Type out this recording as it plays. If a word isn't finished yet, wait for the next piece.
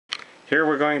Here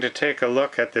we're going to take a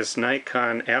look at this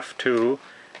Nikon F2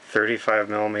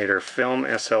 35mm film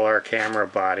SLR camera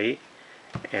body,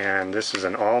 and this is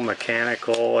an all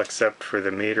mechanical except for the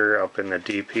meter up in the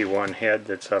DP1 head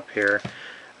that's up here.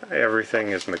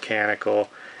 Everything is mechanical,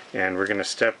 and we're going to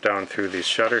step down through these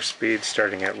shutter speeds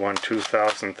starting at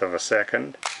 1/2000th of a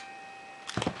second,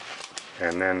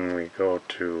 and then we go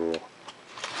to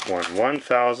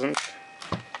 1/1000th,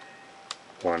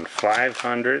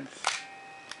 1/500th,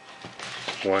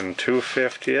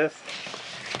 1/250th,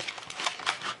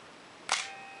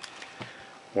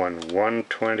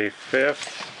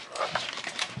 1/125th,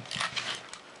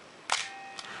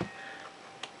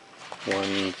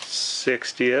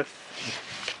 1/60th,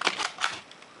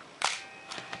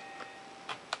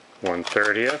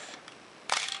 1/30th,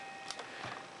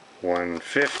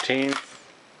 1/15th,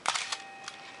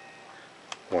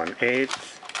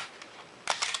 1/8th,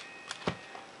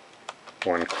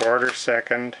 1/4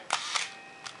 second,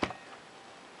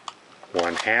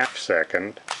 1/2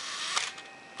 second,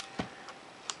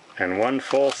 and 1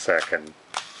 full second.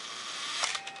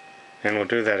 And we'll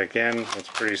do that again. It's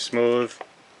pretty smooth.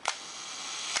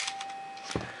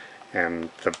 And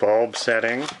the bulb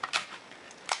setting,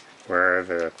 where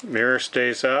the mirror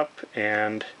stays up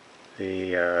and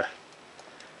the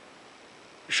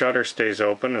shutter stays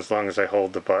open as long as I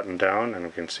hold the button down, and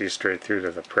we can see straight through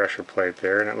to the pressure plate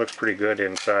there, and it looks pretty good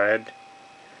inside.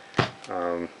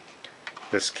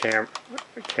 This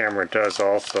camera does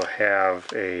also have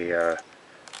a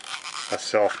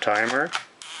self-timer,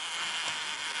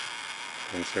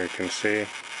 and so you can see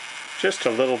just a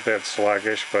little bit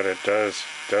sluggish, but it does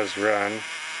run.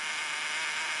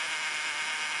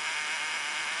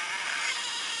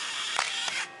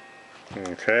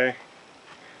 Okay,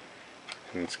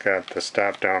 and it's got the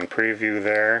stop-down preview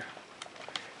there,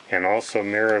 and also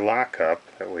mirror lockup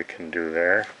that we can do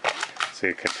there, so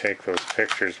you can take those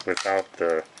pictures without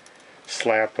the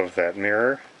slap of that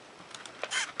mirror.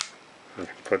 You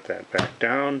can put that back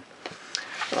down.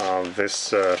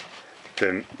 The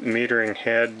metering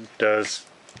head does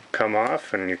come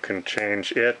off, and you can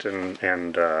change it and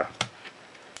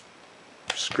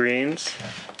screens.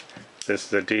 This is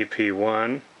the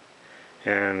DP1,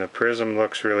 and the prism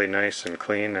looks really nice and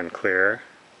clean and clear,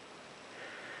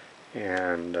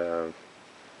 and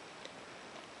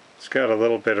it's got a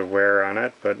little bit of wear on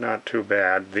it, but not too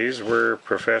bad. These were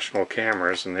professional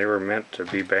cameras, and they were meant to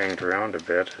be banged around a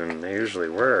bit, and they usually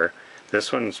were.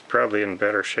 This one's probably in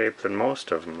better shape than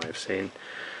most of them I've seen.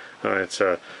 It's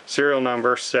a serial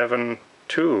number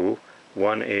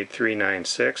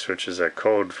 7218396, which is a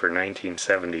code for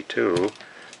 1972,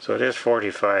 so it is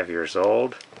 45 years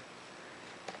old.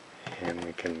 And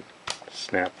we can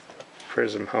snap the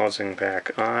prism housing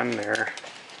back on there,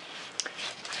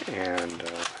 and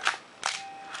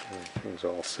everything's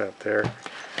all set there.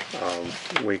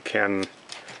 We can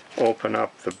open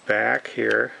up the back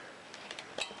here,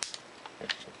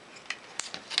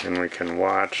 and we can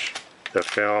watch the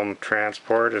film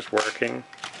transport is working,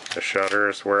 the shutter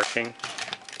is working.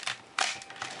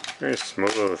 Very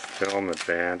smooth film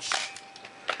advance.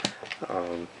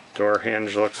 Door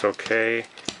hinge looks okay.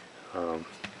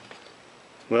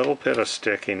 Little bit of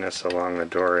stickiness along the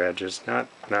door edges, not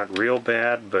real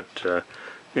bad, but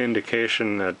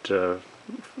indication that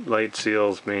light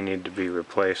seals may need to be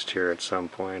replaced here at some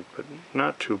point, but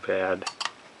not too bad.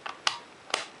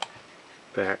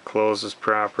 Back closes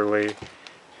properly,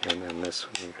 and then this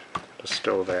one, to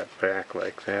stow that back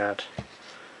like that.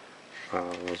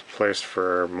 Was a place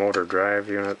for our motor drive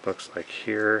unit, looks like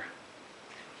here.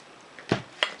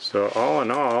 So all in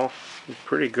all, a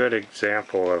pretty good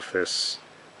example of this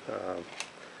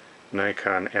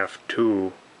Nikon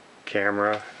F2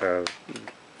 camera. A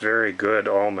very good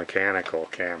all mechanical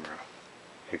camera,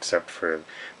 except for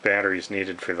batteries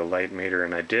needed for the light meter,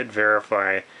 and I did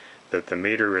verify that the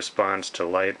meter responds to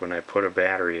light when I put a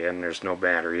battery in. There's no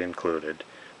battery included,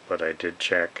 but I did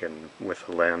check and with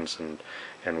the lens and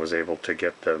was able to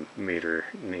get the meter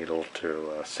needle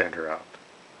to center up.